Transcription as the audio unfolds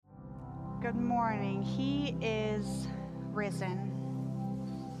Good morning. He is risen.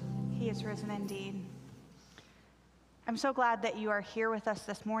 He is risen indeed. I'm so glad that you are here with us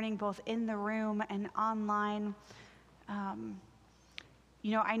this morning, both in the room and online.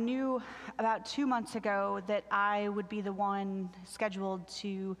 I knew about 2 months ago that I would be the one scheduled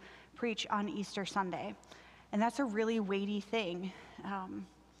to preach on Easter Sunday. And that's a really weighty thing.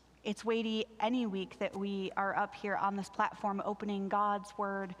 It's weighty any week that we are up here on this platform opening God's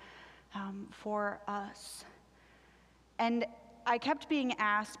Word for us. And I kept being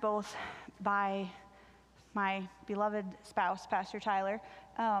asked both by my beloved spouse, Pastor Tyler,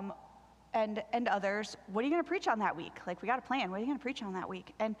 and others, what are you going to preach on that week? Like, we got a plan. What are you going to preach on that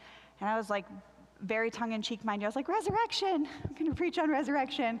week? And I was like, very tongue-in-cheek minded. I was like, resurrection. I'm going to preach on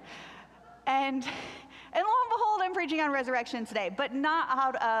resurrection. And lo and behold, I'm preaching on resurrection today, but not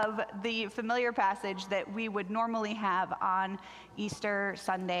out of the familiar passage that we would normally have on Easter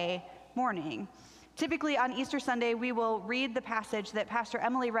Sunday morning. Typically on Easter Sunday, we will read the passage that Pastor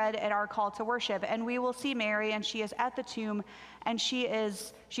Emily read at our call to worship, and we will see Mary, and she is at the tomb, and she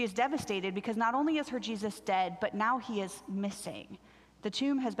is devastated because not only is her Jesus dead, but now he is missing. The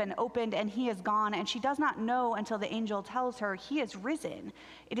tomb has been opened and he is gone, and she does not know until the angel tells her he is risen.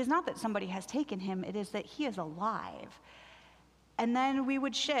 It is not that somebody has taken him, it is that he is alive. And then we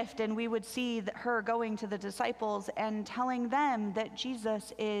would shift and we would see her going to the disciples and telling them that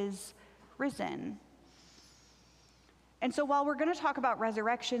Jesus is risen. And so while we're going to talk about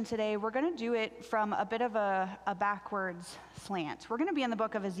resurrection today, we're going to do it from a bit of a backwards slant. We're going to be in the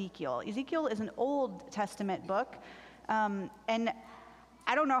book of Ezekiel. Ezekiel is an Old Testament book, and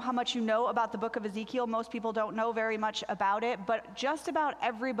I don't know how much you know about the book of Ezekiel. Most people don't know very much about it, but just about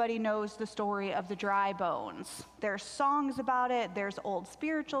everybody knows the story of the dry bones. There's songs about it. There's old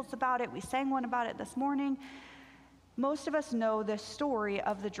spirituals about it. We sang one about it this morning. Most of us know the story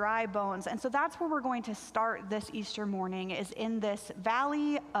of the dry bones, and so that's where we're going to start this Easter morning, is in this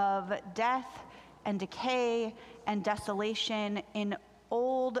valley of death and decay and desolation in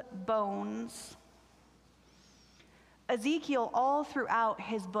old bones. Ezekiel, all throughout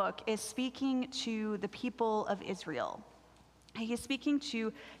his book, is speaking to the people of Israel. He is speaking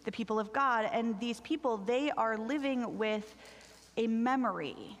to the people of God, and these people, they are living with a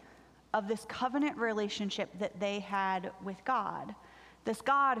memory of this covenant relationship that they had with God. This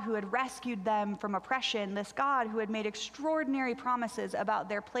God who had rescued them from oppression, this God who had made extraordinary promises about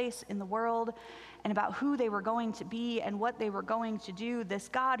their place in the world and about who they were going to be and what they were going to do, this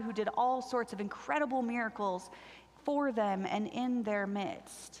God who did all sorts of incredible miracles for them and in their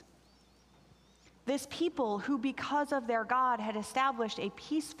midst. This people who, because of their God, had established a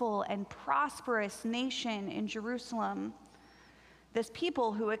peaceful and prosperous nation in Jerusalem. This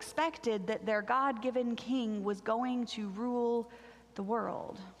people who expected that their God-given king was going to rule the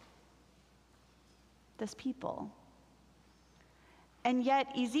world. This people. And yet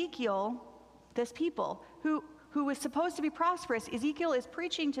Ezekiel, this people, who was supposed to be prosperous, Ezekiel is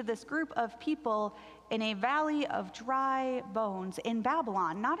preaching to this group of people in a valley of dry bones in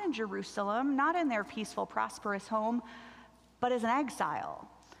Babylon, not in Jerusalem, not in their peaceful, prosperous home, but as an exile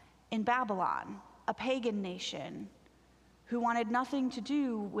in Babylon, a pagan nation who wanted nothing to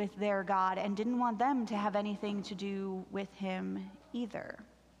do with their God and didn't want them to have anything to do with him either.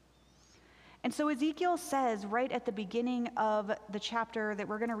 And so Ezekiel says right at the beginning of the chapter that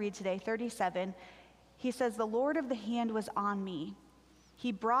we're going to read today, 37, he says, "The Lord of the hand was on me.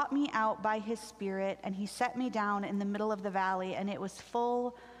 He brought me out by his Spirit, and he set me down in the middle of the valley, and it was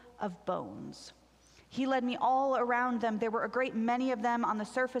full of bones. He led me all around them. There were a great many of them on the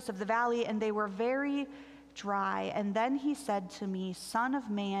surface of the valley, and they were very dry. And then he said to me, 'Son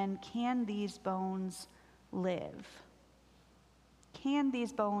of man, can these bones live?'" Can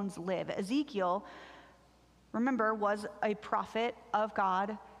these bones live? Ezekiel, remember, was a prophet of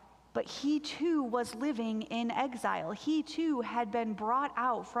God, but he too was living in exile. He too had been brought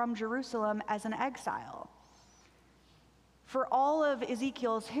out from Jerusalem as an exile. For all of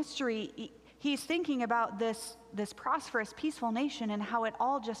Ezekiel's history, he's thinking about this prosperous, peaceful nation and how it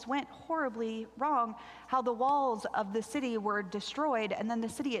all just went horribly wrong, how the walls of the city were destroyed, and then the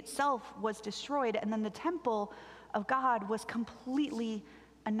city itself was destroyed, and then the temple of God was completely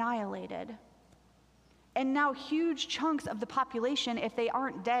annihilated. And now huge chunks of the population, if they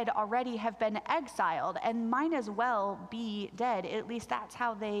aren't dead already, have been exiled and might as well be dead. At least that's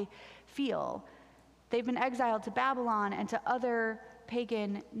how they feel. They've been exiled to Babylon and to other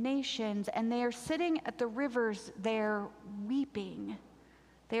pagan nations, and they are sitting at the rivers there weeping.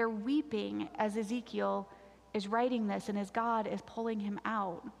 They are weeping as Ezekiel is writing this and as God is pulling him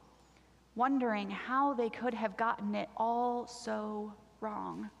out, wondering how they could have gotten it all so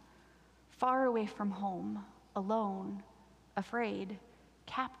wrong. far away from home, alone, afraid,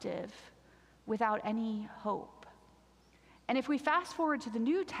 captive, without any hope. And if we fast forward to the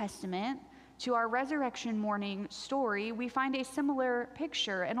New Testament, to our resurrection morning story, we find a similar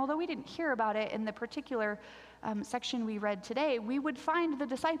picture. And although we didn't hear about it in the particular section we read today, we would find the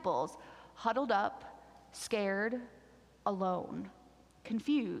disciples huddled up, scared, alone,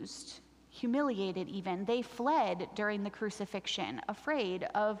 confused, humiliated even. They fled during the crucifixion, afraid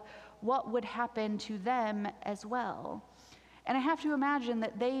of what would happen to them as well. And I have to imagine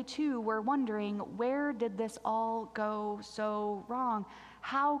that they too were wondering, where did this all go so wrong?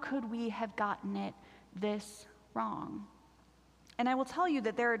 How could we have gotten it this wrong? And I will tell you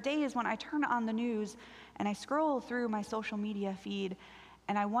that there are days when I turn on the news and I scroll through my social media feed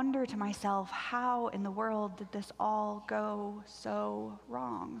and I wonder to myself, how in the world did this all go so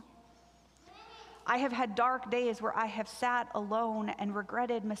wrong? I have had dark days where I have sat alone and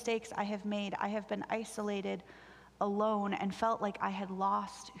regretted mistakes I have made. I have been isolated, alone, and felt like I had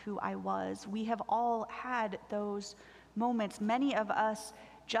lost who I was. We have all had those moments, many of us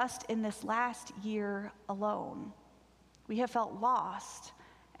just in this last year alone. We have felt lost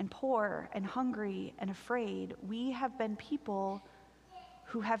and poor and hungry and afraid. We have been people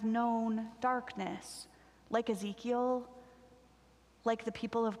who have known darkness, like Ezekiel, like the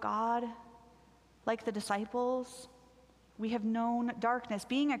people of God, like the disciples. We have known darkness.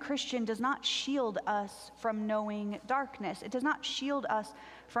 Being a Christian does not shield us from knowing darkness. It does not shield us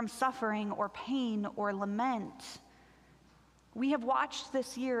from suffering or pain or lament. We have watched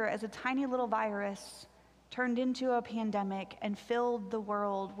this year as a tiny little virus turned into a pandemic and filled the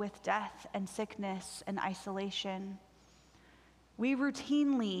world with death and sickness and isolation. We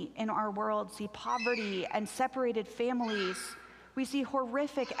routinely in our world see poverty and separated families. We see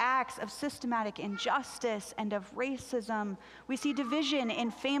horrific acts of systematic injustice and of racism. We see division in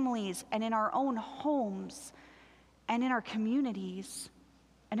families and in our own homes and in our communities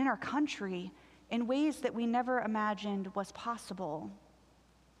and in our country in ways that we never imagined was possible.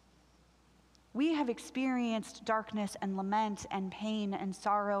 We have experienced darkness and lament and pain and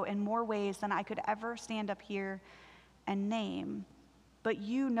sorrow in more ways than I could ever stand up here and name. But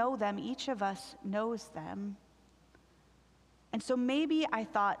you know them, each of us knows them. And so maybe I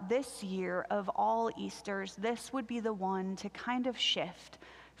thought this year of all Easters, this would be the one to kind of shift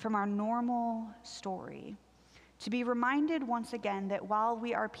from our normal story, to be reminded once again that while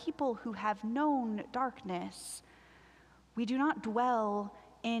we are people who have known darkness, we do not dwell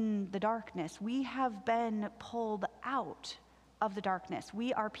in the darkness. We have been pulled out of the darkness.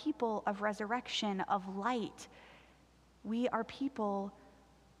 We are people of resurrection, of light. We are people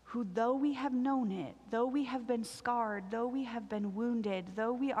who, though we have known it, though we have been scarred, though we have been wounded,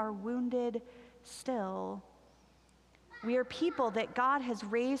 though we are wounded still, we are people that God has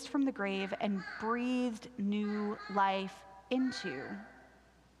raised from the grave and breathed new life into.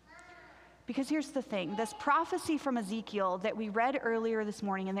 Because here's the thing, this prophecy from Ezekiel that we read earlier this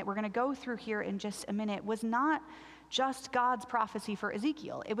morning and that we're going to go through here in just a minute was not just God's prophecy for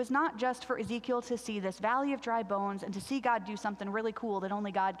Ezekiel. It was not just for Ezekiel to see this valley of dry bones and to see God do something really cool that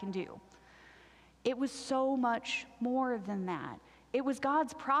only God can do. It was so much more than that. It was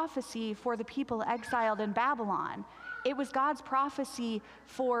God's prophecy for the people exiled in Babylon. It was God's prophecy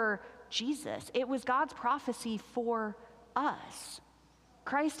for Jesus. It was God's prophecy for us.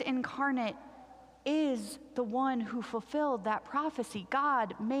 Christ incarnate is the one who fulfilled that prophecy.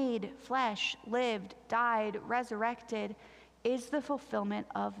 God made flesh, lived, died, resurrected, is the fulfillment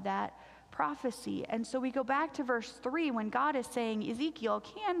of that prophecy. And so we go back to verse 3 when God is saying, Ezekiel,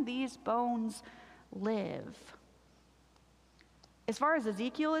 can these bones live? As far as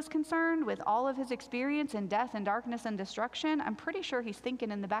Ezekiel is concerned, with all of his experience in death and darkness and destruction, I'm pretty sure he's thinking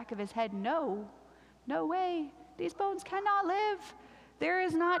in the back of his head, no way, these bones cannot live. There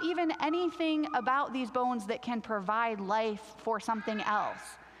is not even anything about these bones that can provide life for something else.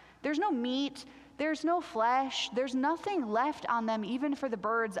 There's no meat, there's no flesh, there's nothing left on them even for the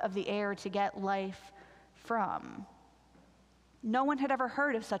birds of the air to get life from. No one had ever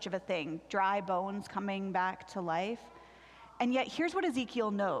heard of such of a thing, dry bones coming back to life. And yet here's what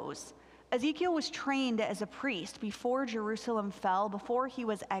Ezekiel knows. Ezekiel was trained as a priest before Jerusalem fell, before he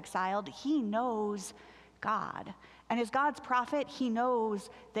was exiled. He knows God. And as God's prophet, he knows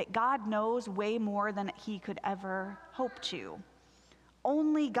that God knows way more than he could ever hope to.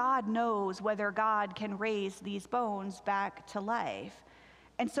 Only God knows whether God can raise these bones back to life.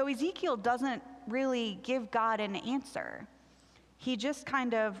 And so Ezekiel doesn't really give God an answer. He just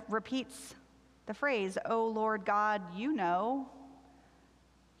kind of repeats the phrase, "Oh Lord God, you know,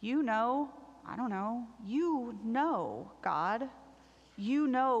 I don't know, you know, God. You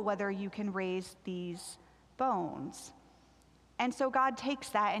know whether you can raise these bones." And so God takes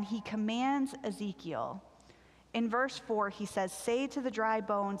that and he commands Ezekiel. In verse 4, he says, "Say to the dry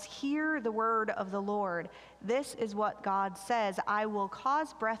bones, hear the word of the Lord. This is what God says. I will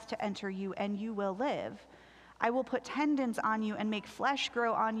cause breath to enter you, and you will live. I will put tendons on you and make flesh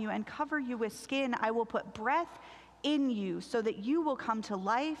grow on you and cover you with skin. I will put breath in you so that you will come to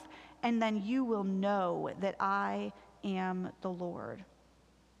life, and then you will know that I am the Lord."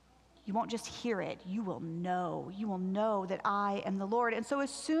 You won't just hear it, you will know. You will know that I am the Lord. And so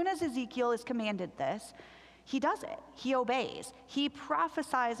as soon as Ezekiel is commanded this, he does it. He obeys. He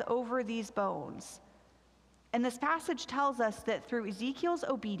prophesies over these bones. And this passage tells us that through Ezekiel's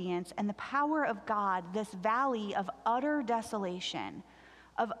obedience and the power of God, this valley of utter desolation,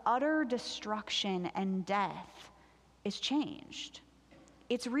 of utter destruction and death is changed.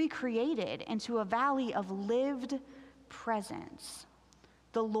 It's recreated into a valley of lived presence.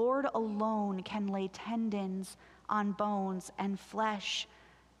 The Lord alone can lay tendons on bones and flesh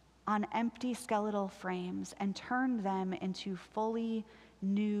on empty skeletal frames and turn them into fully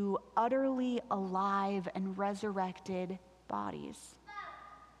new, utterly alive and resurrected bodies.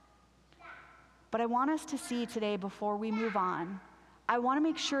 But I want us to see today, before we move on, I want to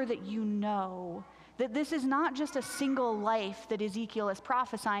make sure that you know that this is not just a single life that Ezekiel is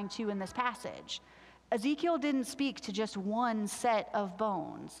prophesying to in this passage. Ezekiel didn't speak to just one set of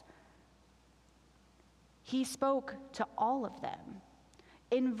bones. He spoke to all of them.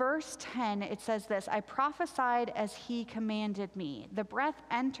 In verse 10, it says this, "I prophesied as he commanded me. The breath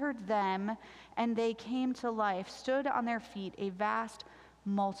entered them, and they came to life, stood on their feet, a vast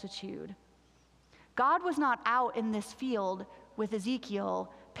multitude." God was not out in this field with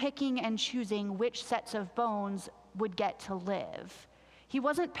Ezekiel, picking and choosing which sets of bones would get to live. He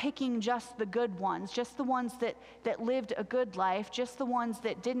wasn't picking just the good ones, just the ones that lived a good life, just the ones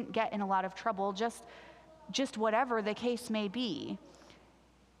that didn't get in a lot of trouble, just whatever the case may be.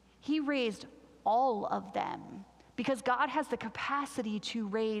 He raised all of them because God has the capacity to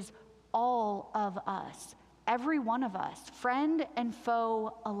raise all of us, every one of us, friend and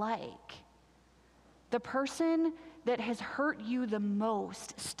foe alike. The person that has hurt you the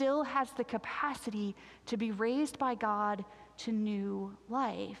most still has the capacity to be raised by God to new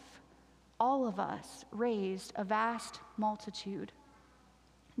life. All of us raised a vast multitude.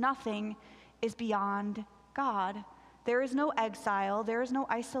 Nothing is beyond God. There is no exile, there is no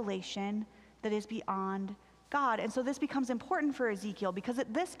isolation that is beyond God. And so this becomes important for Ezekiel because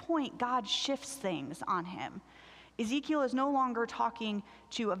at this point, God shifts things on him. Ezekiel is no longer talking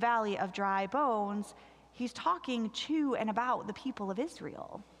to a valley of dry bones. He's talking to and about the people of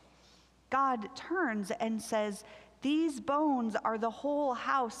Israel. God turns and says, "These bones are the whole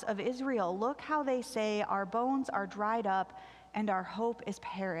house of Israel. Look how they say, our bones are dried up and our hope is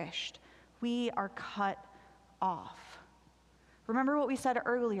perished. We are cut off." Remember what we said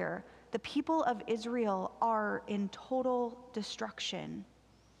earlier. The people of Israel are in total destruction.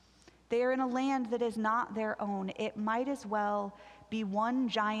 They are in a land that is not their own. It might as well be one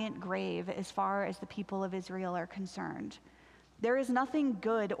giant grave as far as the people of Israel are concerned. There is nothing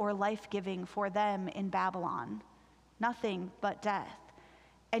good or life-giving for them in Babylon. Nothing but death.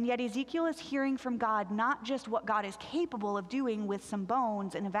 And yet Ezekiel is hearing from God not just what God is capable of doing with some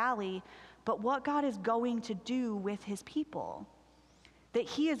bones in a valley, but what God is going to do with his people. That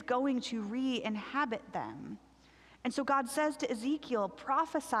he is going to re-inhabit them. And so God says to Ezekiel,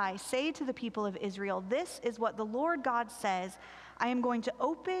 "Prophesy, say to the people of Israel, this is what the Lord God says. I am going to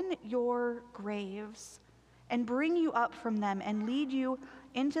open your graves and bring you up from them and lead you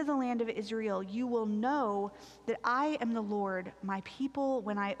into the land of Israel. You will know that I am the Lord, my people,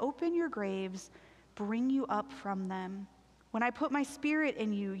 when I open your graves, bring you up from them. When I put my spirit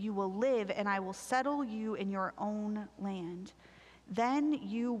in you, you will live, and I will settle you in your own land. Then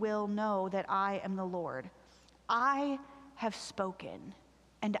you will know that I am the Lord. I have spoken,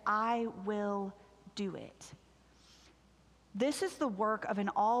 and I will do it." This is the work of an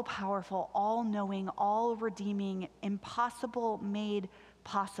all-powerful, all-knowing, all-redeeming, impossible made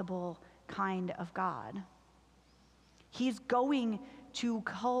possible kind of God. He's going to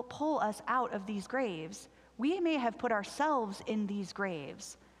pull us out of these graves. We may have put ourselves in these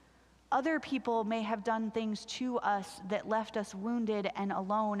graves. Other people may have done things to us that left us wounded and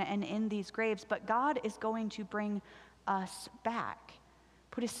alone and in these graves, but God is going to bring us back,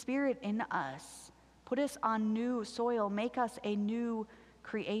 put his spirit in us, put us on new soil, make us a new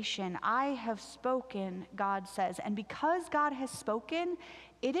creation. I have spoken, God says, and because God has spoken,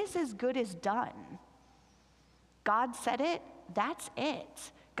 it is as good as done. God said it, that's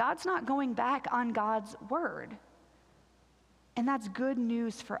it. God's not going back on God's word. And that's good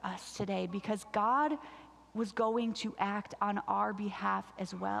news for us today because God was going to act on our behalf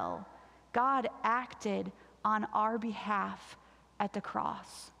as well. God acted on our behalf at the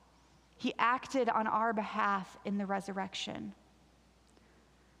cross. He acted on our behalf in the resurrection.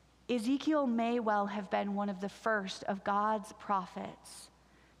 Ezekiel may well have been one of the first of God's prophets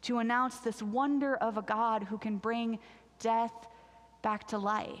to announce this wonder of a God who can bring death back to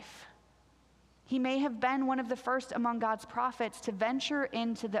life. He may have been one of the first among God's prophets to venture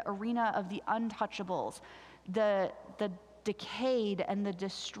into the arena of the untouchables, the decayed and the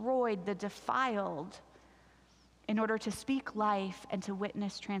destroyed, the defiled, in order to speak life and to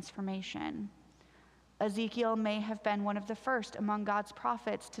witness transformation. Ezekiel may have been one of the first among God's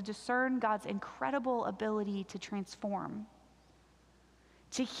prophets to discern God's incredible ability to transform,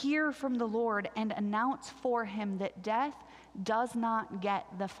 to hear from the Lord and announce for him that death does not get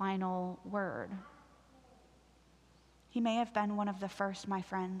the final word. He may have been one of the first, my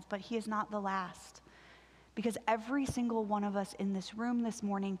friends, but he is not the last. Because every single one of us in this room this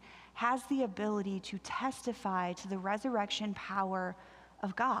morning has the ability to testify to the resurrection power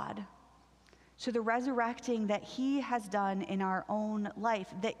of God, to the resurrecting that he has done in our own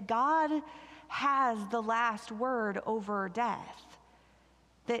life, that God has the last word over death,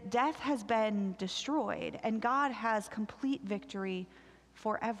 that death has been destroyed and God has complete victory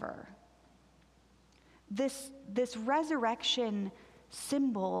forever. This resurrection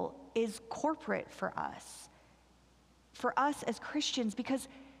symbol is corporate for us as Christians, because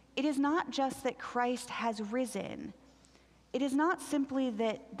it is not just that Christ has risen. It is not simply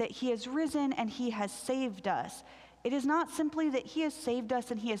that he has risen and he has saved us. It is not simply that he has saved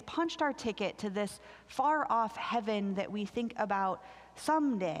us and he has punched our ticket to this far off heaven that we think about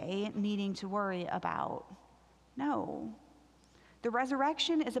someday needing to worry about. No. The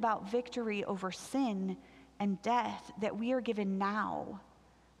resurrection is about victory over sin and death that we are given now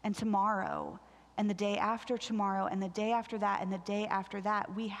and tomorrow and the day after tomorrow and the day after that and the day after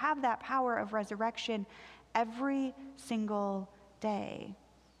that. We have that power of resurrection every single day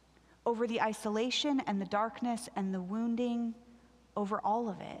over the isolation and the darkness and the wounding, over all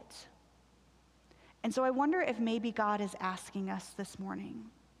of it. And so I wonder if maybe God is asking us this morning,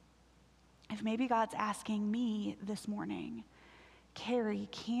 if maybe God's asking me this morning, Carrie,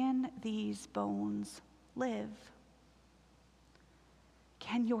 can these bones live?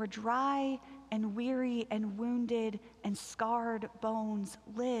 Can your dry and weary and wounded and scarred bones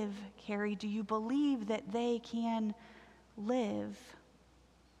live, Carrie? Do you believe that they can live?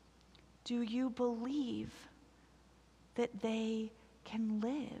 Do you believe that they can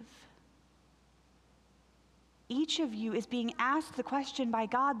live? Each of you is being asked the question by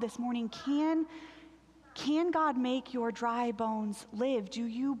God this morning, can God make your dry bones live? Do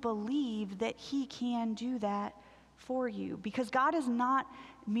you believe that he can do that for you? Because God is not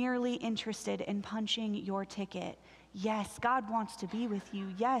merely interested in punching your ticket. Yes, God wants to be with you.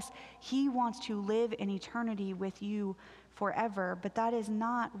 Yes, he wants to live in eternity with you forever, but that is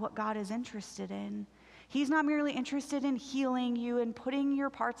not what God is interested in. He's not merely interested in healing you and putting your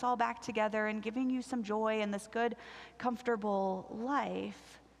parts all back together and giving you some joy and this good, comfortable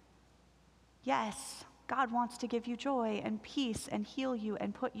life. Yes, God wants to give you joy and peace and heal you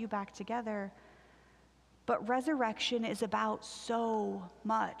and put you back together. But resurrection is about so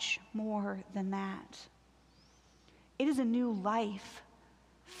much more than that. It is a new life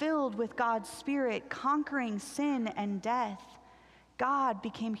filled with God's Spirit, conquering sin and death. God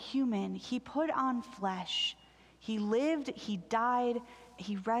became human. He put on flesh. He lived, he died,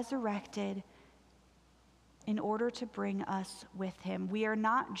 he resurrected in order to bring us with him. We are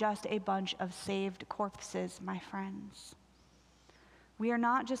not just a bunch of saved corpses, my friends. We are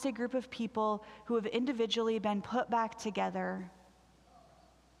not just a group of people who have individually been put back together.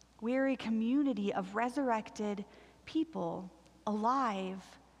 We are a community of resurrected people, alive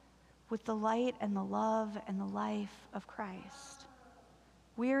with the light and the love and the life of Christ.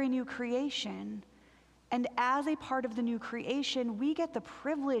 We are a new creation, and as a part of the new creation, we get the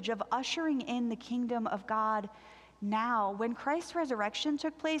privilege of ushering in the kingdom of God now. When Christ's resurrection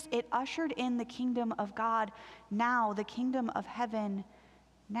took place, it ushered in the kingdom of God now, the kingdom of heaven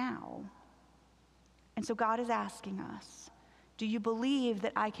now. And so God is asking us, do you believe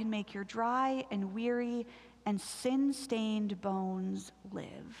that I can make your dry and weary and sin-stained bones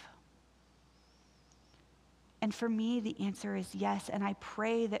live? And for me, the answer is yes, and I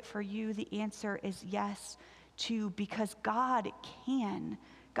pray that for you, the answer is yes too, because God can.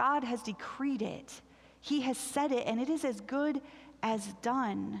 God has decreed it. He has said it, and it is as good as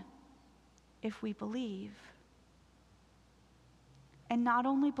done if we believe. And not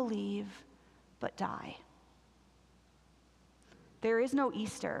only believe, but die. There is no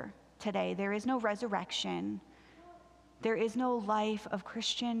Easter today. There is no resurrection. There is no life of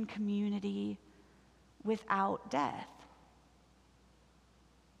Christian community without death.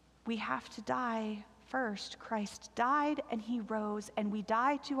 We have to die first. Christ died and he rose, and we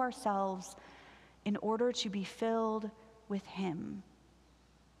die to ourselves in order to be filled with him.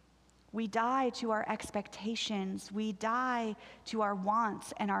 We die to our expectations. We die to our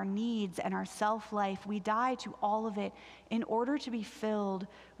wants and our needs and our self-life. We die to all of it in order to be filled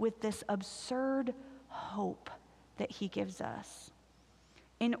with this absurd hope that he gives us,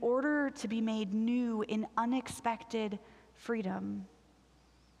 in order to be made new in unexpected freedom,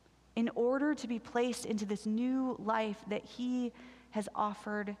 in order to be placed into this new life that he has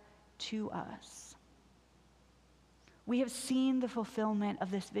offered to us. We have seen the fulfillment of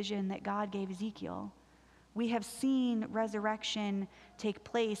this vision that God gave Ezekiel. We have seen resurrection take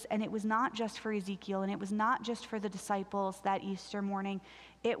place, and it was not just for Ezekiel, and it was not just for the disciples that Easter morning.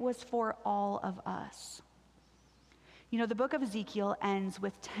 It was for all of us. You know, the book of Ezekiel ends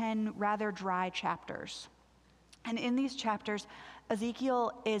with 10 rather dry chapters. And in these chapters,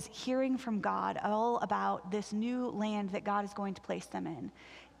 Ezekiel is hearing from God all about this new land that God is going to place them in.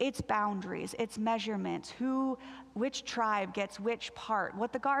 Its boundaries, its measurements, which tribe gets which part,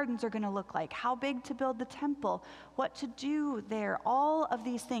 what the gardens are going to look like, how big to build the temple, what to do there. All of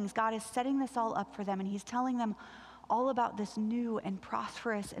these things, God is setting this all up for them, and he's telling them all about this new and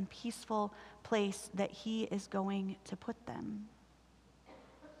prosperous and peaceful place that he is going to put them.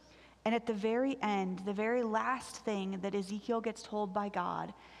 And at the very end, the very last thing that Ezekiel gets told by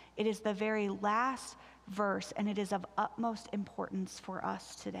God, it is the very last verse, and it is of utmost importance for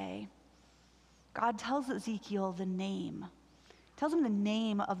us today. God tells Ezekiel tells him the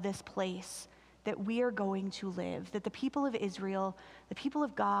name of this place that we are going to live, that the people of Israel, the people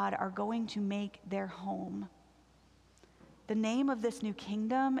of God, are going to make their home. The name of this new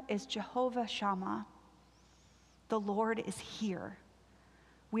kingdom is Jehovah Shammah. The Lord is here.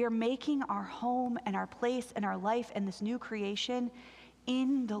 We are making our home and our place and our life and this new creation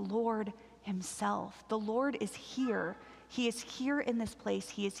in the Lord himself. The Lord is here. He is here in this place.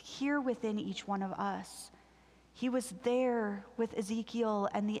 He is here within each one of us. He was there with Ezekiel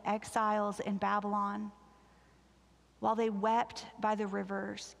and the exiles in Babylon. While they wept by the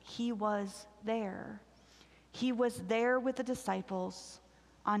rivers, he was there. He was there with the disciples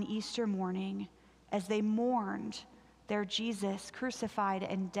on Easter morning as they mourned their Jesus crucified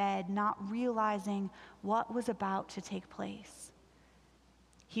and dead, not realizing what was about to take place.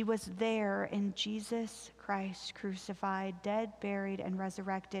 He was there in Jesus Christ crucified, dead, buried, and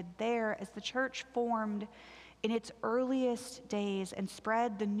resurrected, there as the church formed in its earliest days and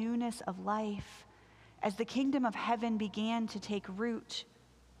spread the newness of life, as the kingdom of heaven began to take root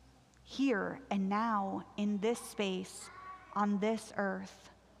here and now in this space on this earth.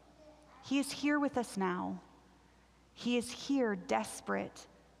 He is here with us now. He is here, desperate,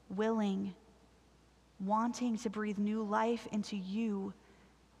 willing, wanting to breathe new life into you,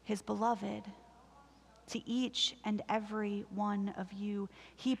 his beloved, to each and every one of you.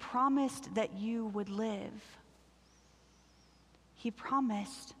 He promised that you would live. He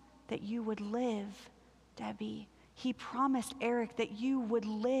promised that you would live, Debbie. He promised, Eric, that you would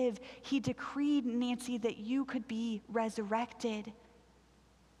live. He decreed, Nancy, that you could be resurrected.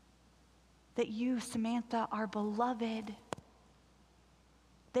 That you, Samantha, are beloved.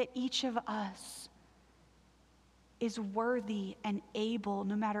 That each of us is worthy and able,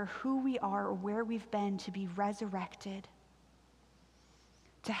 no matter who we are or where we've been, to be resurrected.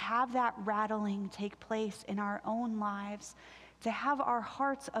 To have that rattling take place in our own lives. To have our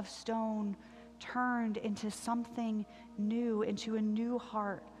hearts of stone turned into something new, into a new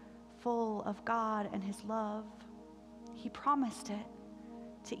heart full of God and his love. He promised it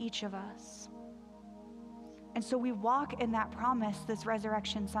to each of us. And so we walk in that promise this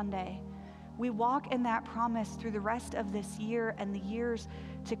Resurrection Sunday. We walk in that promise through the rest of this year and the years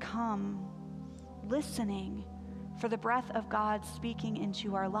to come, listening for the breath of God speaking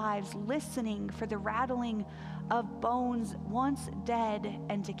into our lives, listening for the rattling of bones once dead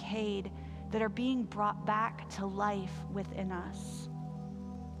and decayed that are being brought back to life within us.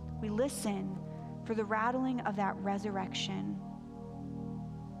 We listen for the rattling of that resurrection,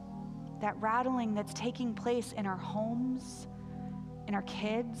 that rattling that's taking place in our homes, in our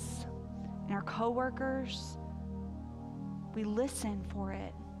kids, in our coworkers. We listen for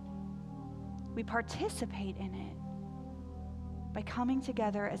it. We participate in it by coming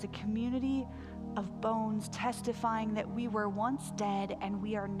together as a community of bones, testifying that we were once dead and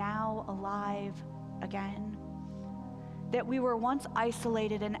we are now alive again. That we were once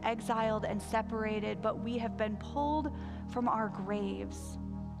isolated and exiled and separated, but we have been pulled from our graves,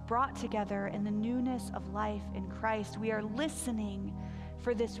 brought together in the newness of life in Christ. We are listening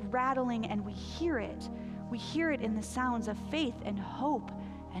for this rattling, and we hear it. We hear it in the sounds of faith and hope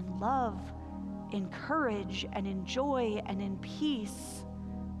and love, in courage and in joy and in peace.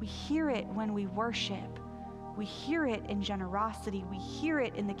 We hear it when we worship. We hear it in generosity. We hear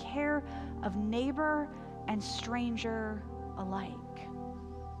it in the care of neighbor and stranger alike.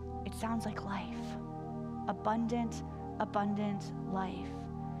 It sounds like life, abundant, abundant life.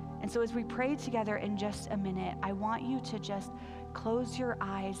 And so as we pray together in just a minute, I want you to just close your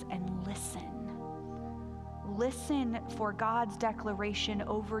eyes and listen. Listen for God's declaration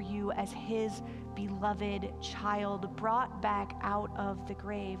over you as his beloved child brought back out of the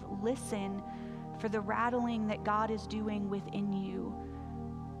grave. Listen for the rattling that God is doing within you,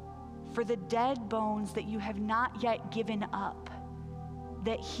 for the dead bones that you have not yet given up,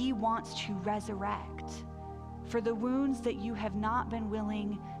 that he wants to resurrect, for the wounds that you have not been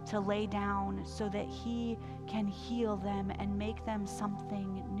willing to lay down so that he can heal them and make them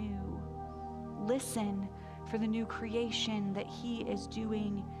something new. Listen for the new creation that he is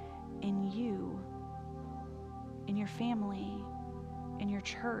doing in you, in your family, in your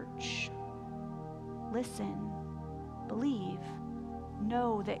church. Listen, believe,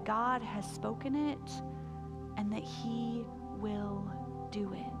 know that God has spoken it and that he will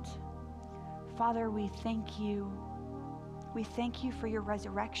do it. Father, we thank you. We thank you for your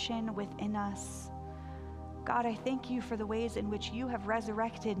resurrection within us. God, I thank you for the ways in which you have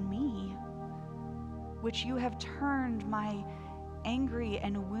resurrected me, which you have turned my angry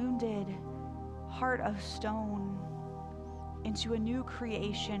and wounded heart of stone into a new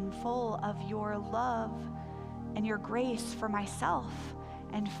creation full of your love and your grace for myself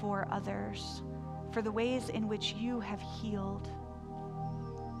and for others, for the ways in which you have healed.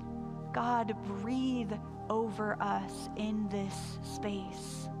 God, breathe over us in this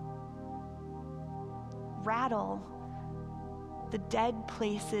space. Rattle the dead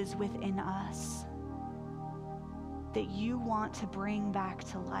places within us that you want to bring back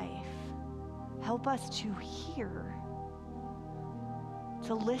to life. Help us to hear,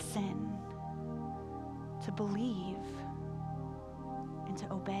 to listen, to believe, and to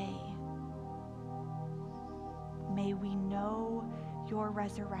obey. May we know your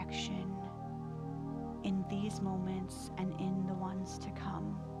resurrection in these moments and in the ones to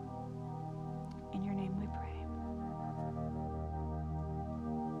come. In your name we pray.